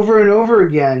reinforced over and over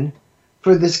again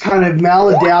for this kind of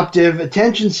maladaptive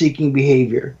attention-seeking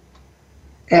behavior.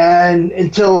 And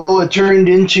until it turned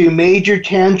into major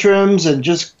tantrums and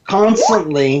just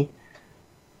constantly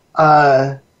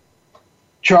trying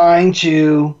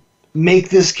to make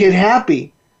this kid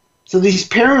happy. So these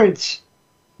parents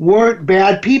weren't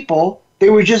bad people. They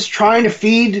were just trying to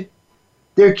feed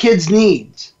their kids'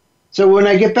 needs. So when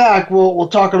I get back, we'll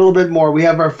talk a little bit more. We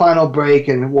have our final break,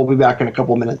 and we'll be back in a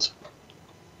couple minutes.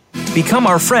 Become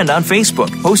our friend on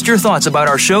Facebook. Post your thoughts about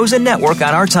our shows and network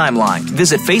on our timeline.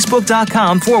 Visit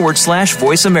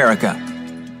Facebook.com/Voice America.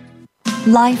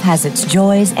 Life has its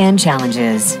joys and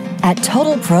challenges. At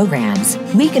Total Programs,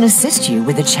 we can assist you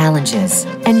with the challenges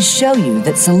and show you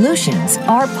that solutions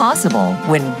are possible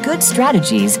when good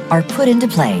strategies are put into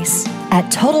place.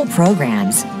 At Total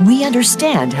Programs, we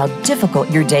understand how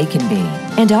difficult your day can be,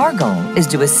 and our goal is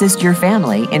to assist your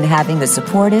family in having the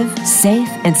supportive, safe,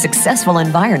 and successful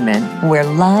environment where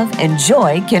love and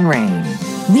joy can reign.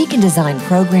 We can design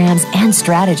programs and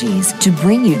strategies to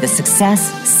bring you the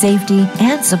success, safety,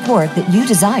 and support that you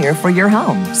desire for your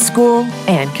home, school,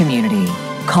 and community.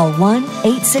 Call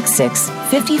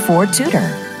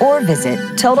 1-866-54-TUTOR or visit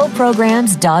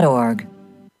totalprograms.org.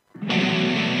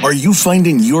 Are you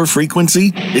finding your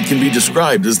frequency? It can be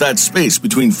described as that space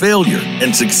between failure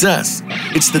and success.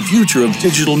 It's the future of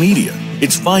digital media.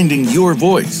 It's finding your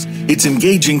voice. It's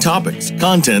engaging topics,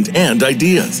 content, and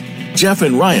ideas. Jeff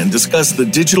and Ryan discuss the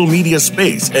digital media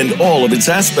space and all of its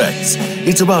aspects.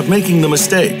 It's about making the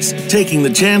mistakes, taking the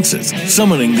chances,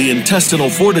 summoning the intestinal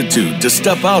fortitude to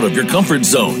step out of your comfort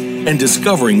zone, and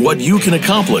discovering what you can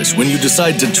accomplish when you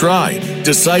decide to try,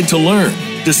 decide to learn,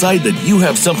 decide that you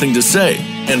have something to say,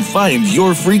 and find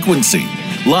your frequency.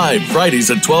 live Fridays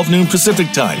at 12 noon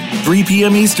Pacific Time, 3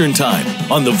 p.m. Eastern Time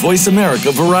on the Voice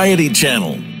America Variety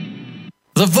Channel.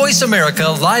 The Voice America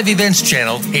Live Events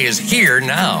channel is here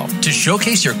now to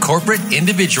showcase your corporate,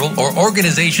 individual, or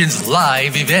organization's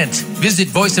live event. Visit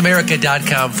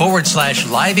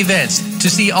voiceamerica.com/live events to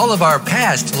see all of our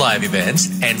past live events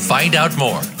and find out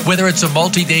more. Whether it's a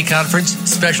multi-day conference,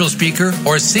 special speaker,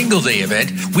 or single-day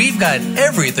event, we've got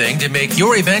everything to make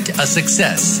your event a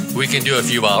success. We can do a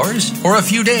few hours or a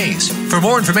few days. For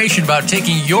more information about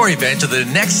taking your event to the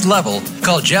next level,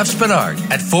 call Jeff Spinard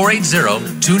at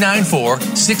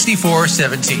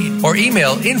 480-294-6417 or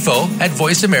email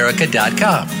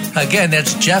info@voiceamerica.com. Again,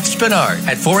 that's Jeff Spinard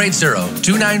at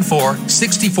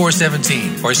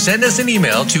 480-294-6417 or send us an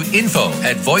email to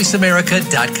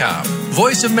info@voiceamerica.com.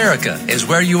 Voice America is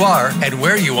where you are and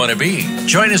where you want to be.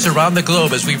 Join us around the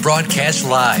globe as we broadcast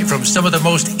live from some of the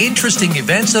most interesting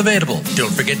events available.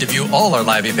 Don't forget to view all our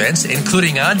live events,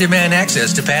 including on-demand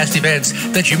access to past events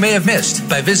that you may have missed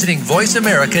by visiting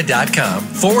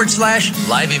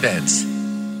voiceamerica.com/live events.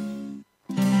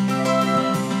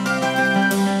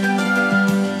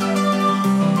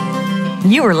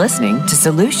 You are listening to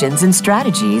Solutions and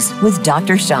Strategies with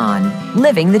Dr. Sean,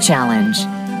 Living the Challenge.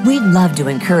 We'd love to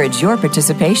encourage your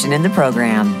participation in the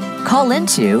program. Call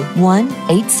into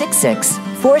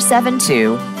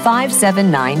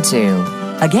 1-866-472-5792.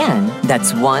 Again,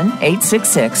 that's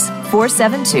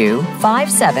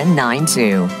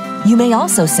 1-866-472-5792. You may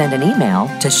also send an email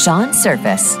to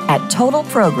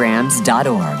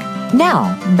seansurface@totalprograms.org.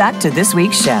 Now, back to this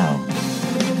week's show.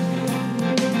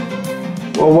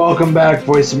 Well, welcome back,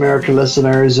 Voice America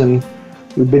listeners, and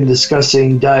we've been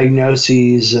discussing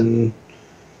diagnoses and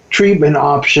treatment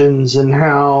options and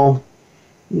how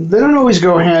they don't always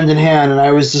go hand in hand. And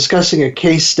I was discussing a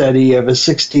case study of a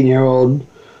 16-year-old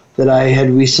that I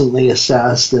had recently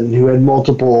assessed and who had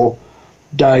multiple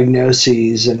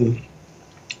diagnoses. And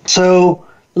so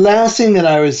the last thing that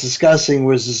I was discussing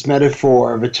was this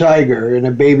metaphor of a tiger and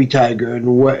a baby tiger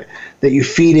and what that you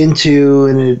feed into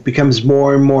and it becomes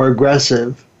more and more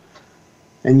aggressive.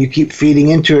 And you keep feeding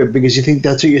into it because you think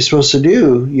that's what you're supposed to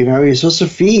do. You know, you're supposed to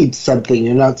feed something.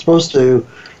 You're not supposed to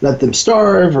let them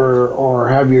starve or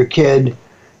have your kid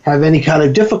have any kind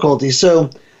of difficulty. So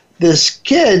this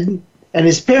kid and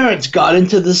his parents got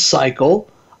into this cycle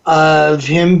of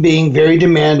him being very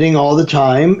demanding all the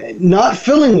time, not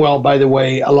feeling well, by the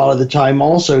way, a lot of the time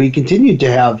also. He continued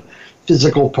to have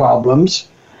physical problems.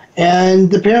 And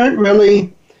the parent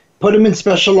really put him in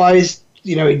specialized,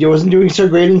 he wasn't doing so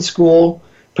great in school.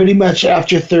 Pretty much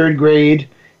after third grade,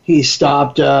 he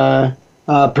stopped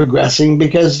progressing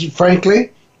because, frankly,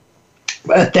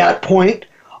 at that point,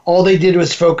 all they did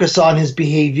was focus on his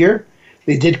behavior.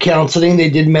 They did counseling, they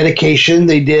did medication,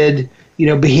 they did,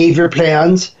 behavior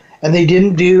plans, and they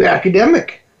didn't do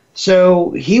academic.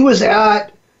 So he was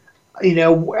at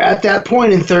that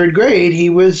point in third grade, he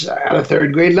was at a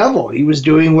third grade level. He was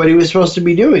doing what he was supposed to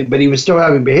be doing, but he was still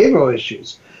having behavioral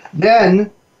issues. Then,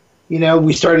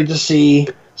 we started to see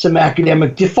some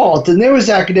academic default, and there was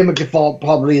academic default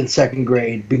probably in second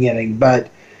grade beginning. But,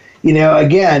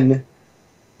 again,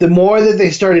 the more that they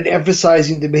started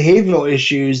emphasizing the behavioral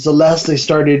issues, the less they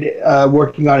started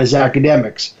working on his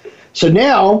academics. So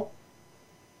now,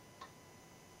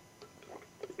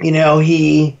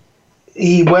 he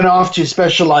went off to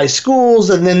specialized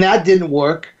schools, and then that didn't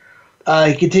work.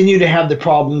 He continued to have the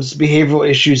problems, behavioral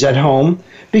issues at home,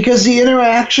 because the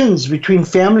interactions between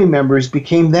family members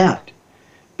became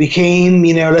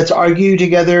let's argue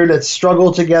together, let's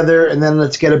struggle together, and then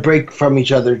let's get a break from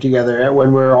each other together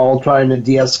when we're all trying to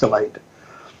de-escalate.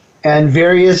 And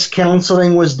various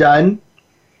counseling was done,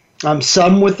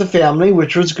 some with the family,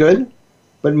 which was good,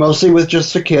 but mostly with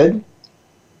just the kid.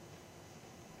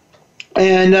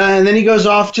 And then he goes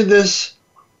off to this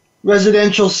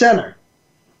residential center.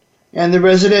 And the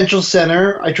residential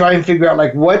center, I try and figure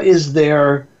out, what is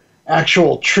their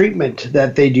actual treatment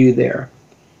that they do there.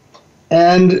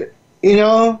 And,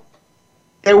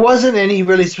 there wasn't any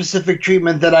really specific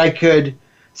treatment that I could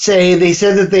say. They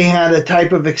said that they had a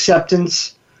type of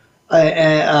acceptance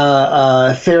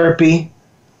therapy,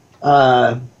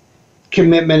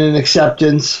 commitment and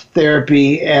acceptance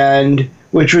therapy, and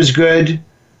which was good.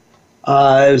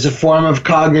 It was a form of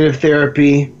cognitive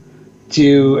therapy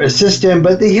to assist him,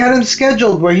 but they had him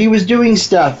scheduled where he was doing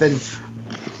stuff, and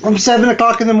from 7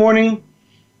 o'clock in the morning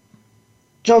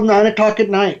till 9 o'clock at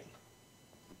night,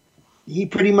 he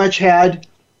pretty much had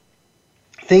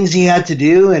things he had to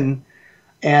do,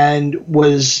 and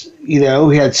was, he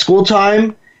had school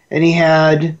time, and he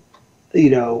had,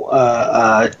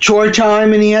 chore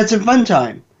time, and he had some fun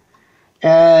time.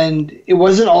 And it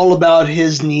wasn't all about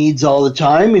his needs all the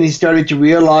time, and he started to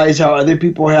realize how other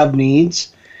people have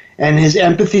needs, and his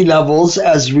empathy levels,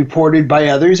 as reported by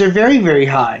others, are very, very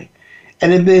high.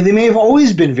 And they may have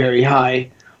always been very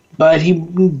high, but he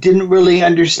didn't really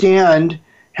understand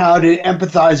how to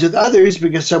empathize with others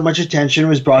because so much attention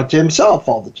was brought to himself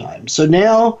all the time. So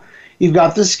now you've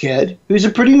got this kid who's a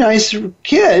pretty nice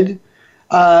kid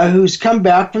who's come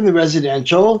back from the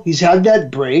residential. He's had that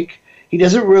break. He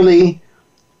doesn't really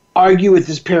argue with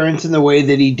his parents in the way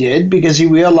that he did because he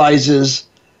realizes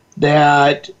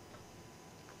that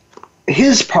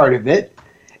his part of it,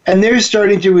 and they're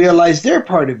starting to realize their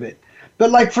part of it.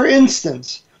 But like, for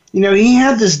instance, he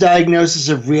had this diagnosis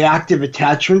of reactive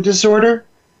attachment disorder.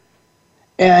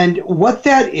 And what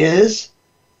that is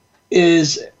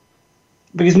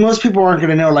because most people aren't going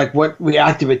to know like what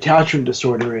reactive attachment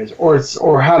disorder is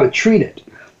or how to treat it.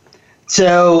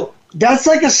 So that's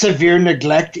like a severe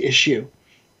neglect issue.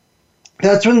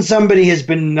 That's when somebody has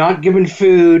been not given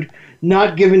food,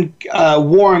 not given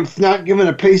warmth, not given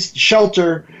a place,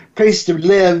 shelter, place to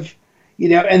live,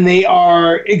 and they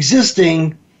are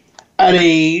existing at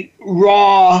a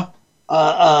raw,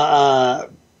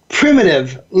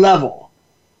 primitive level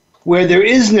where there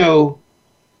is no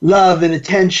love and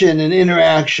attention and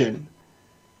interaction.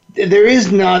 There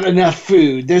is not enough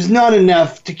food. There's not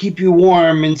enough to keep you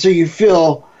warm, and so you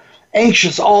feel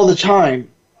anxious all the time.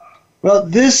 Well,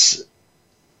 this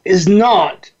is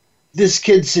not this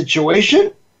kid's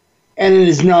situation, and it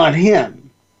is not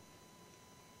him.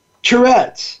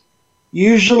 Tourette's.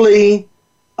 Usually,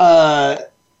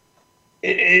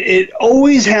 it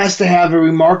always has to have a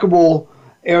remarkable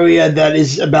area that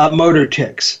is about motor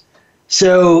tics.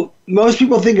 So most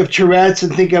people think of Tourette's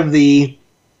and think of the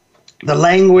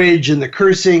language and the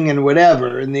cursing and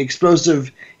whatever and the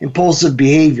explosive, impulsive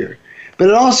behavior. But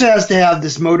it also has to have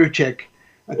this motor tic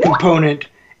component.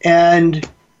 And,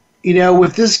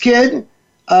 with this kid,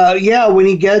 when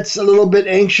he gets a little bit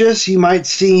anxious, you might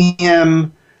see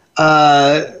him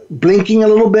blinking a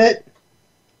little bit,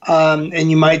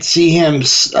 and you might see him,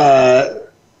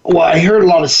 I heard a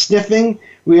lot of sniffing,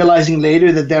 realizing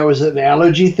later that was an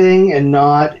allergy thing and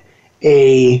not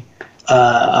a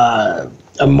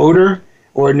motor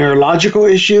or a neurological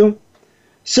issue.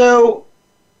 So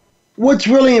what's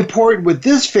really important with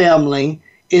this family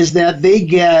is that they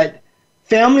get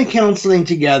family counseling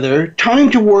together, time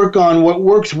to work on what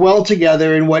works well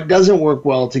together and what doesn't work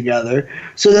well together,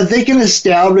 so that they can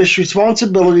establish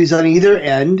responsibilities on either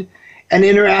end and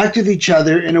interact with each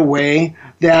other in a way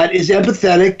that is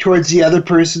empathetic towards the other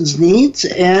person's needs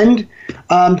and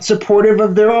supportive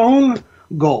of their own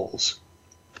goals.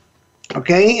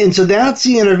 Okay, and so that's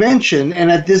the intervention,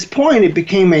 and at this point it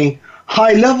became a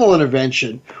high-level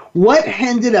intervention. What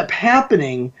ended up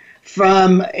happening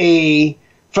from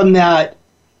that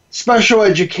special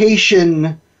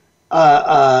education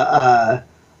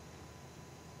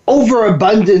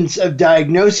overabundance of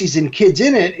diagnoses and kids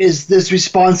in it is this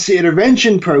response to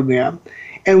intervention program.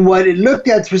 And what it looked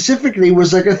at specifically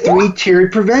was like a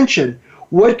 3-tiered prevention.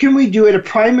 What can we do at a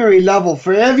primary level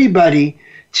for everybody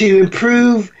to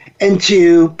improve and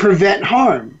to prevent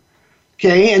harm?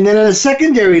 Okay, and then at a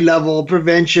secondary level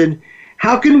prevention,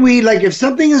 how can we, like if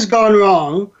something has gone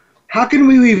wrong, how can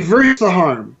we reverse the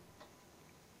harm?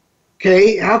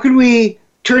 Okay, how can we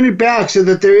turn it back so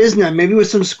that there is none? Maybe with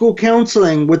some school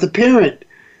counseling with the parent,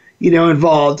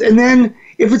 involved. And then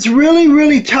if it's really,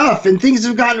 really tough and things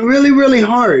have gotten really, really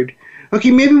hard, okay,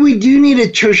 maybe we do need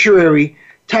a tertiary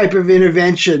type of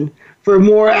intervention for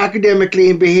more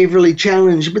academically and behaviorally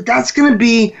challenged, but that's going to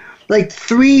be like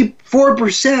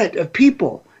 3-4% of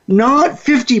people, not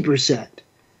 50%.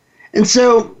 And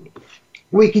so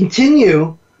we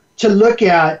continue to look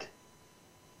at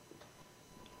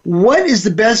what is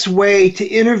the best way to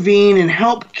intervene and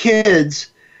help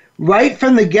kids right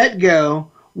from the get-go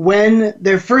when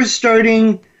they're first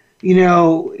starting,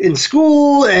 in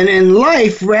school and in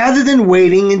life, rather than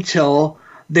waiting until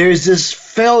there's this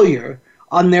failure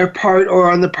on their part or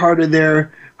on the part of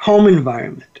their home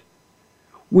environment.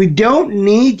 We don't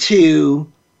need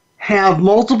to have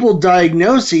multiple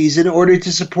diagnoses in order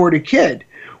to support a kid.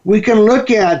 We can look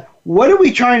at what are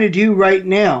we trying to do right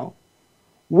now?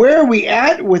 Where are we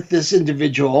at with this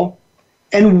individual,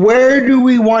 and where do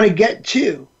we want to get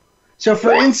to? So,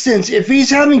 for instance, if he's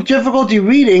having difficulty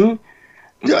reading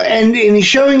and he's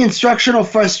showing instructional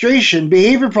frustration,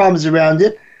 behavior problems around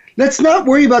it, let's not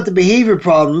worry about the behavior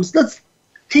problems. Let's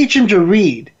teach him to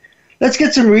read. Let's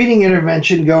get some reading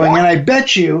intervention going, and I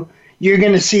bet you're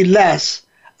going to see less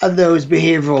of those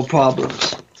behavioral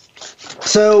problems.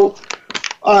 So,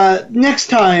 next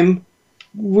time,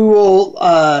 we will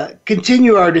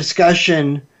continue our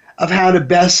discussion of how to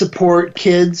best support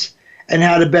kids and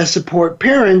how to best support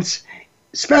parents,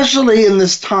 especially in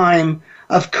this time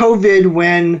of COVID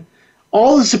when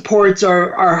all the supports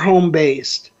are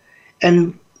home-based.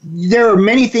 And there are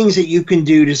many things that you can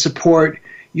do to support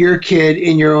your kid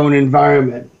in your own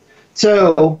environment.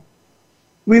 So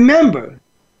remember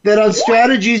that on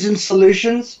Strategies and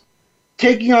Solutions,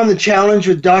 taking on the challenge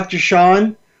with Dr.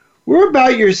 Sean, we're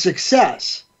about your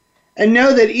success. And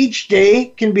know that each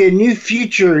day can be a new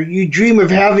future you dream of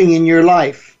having in your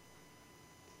life.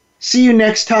 See you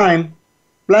next time.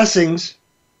 Blessings.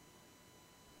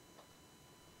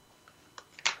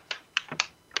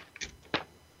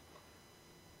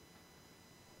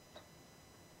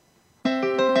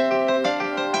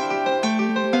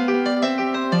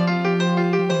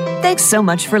 Thanks so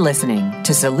much for listening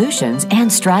to Solutions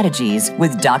and Strategies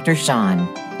with Dr.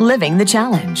 Sean, Living the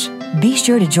Challenge. Be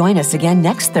sure to join us again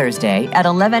next Thursday at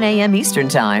 11 a.m. Eastern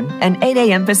Time and 8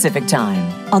 a.m. Pacific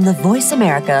Time on the Voice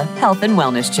America Health and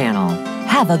Wellness Channel.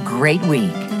 Have a great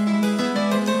week.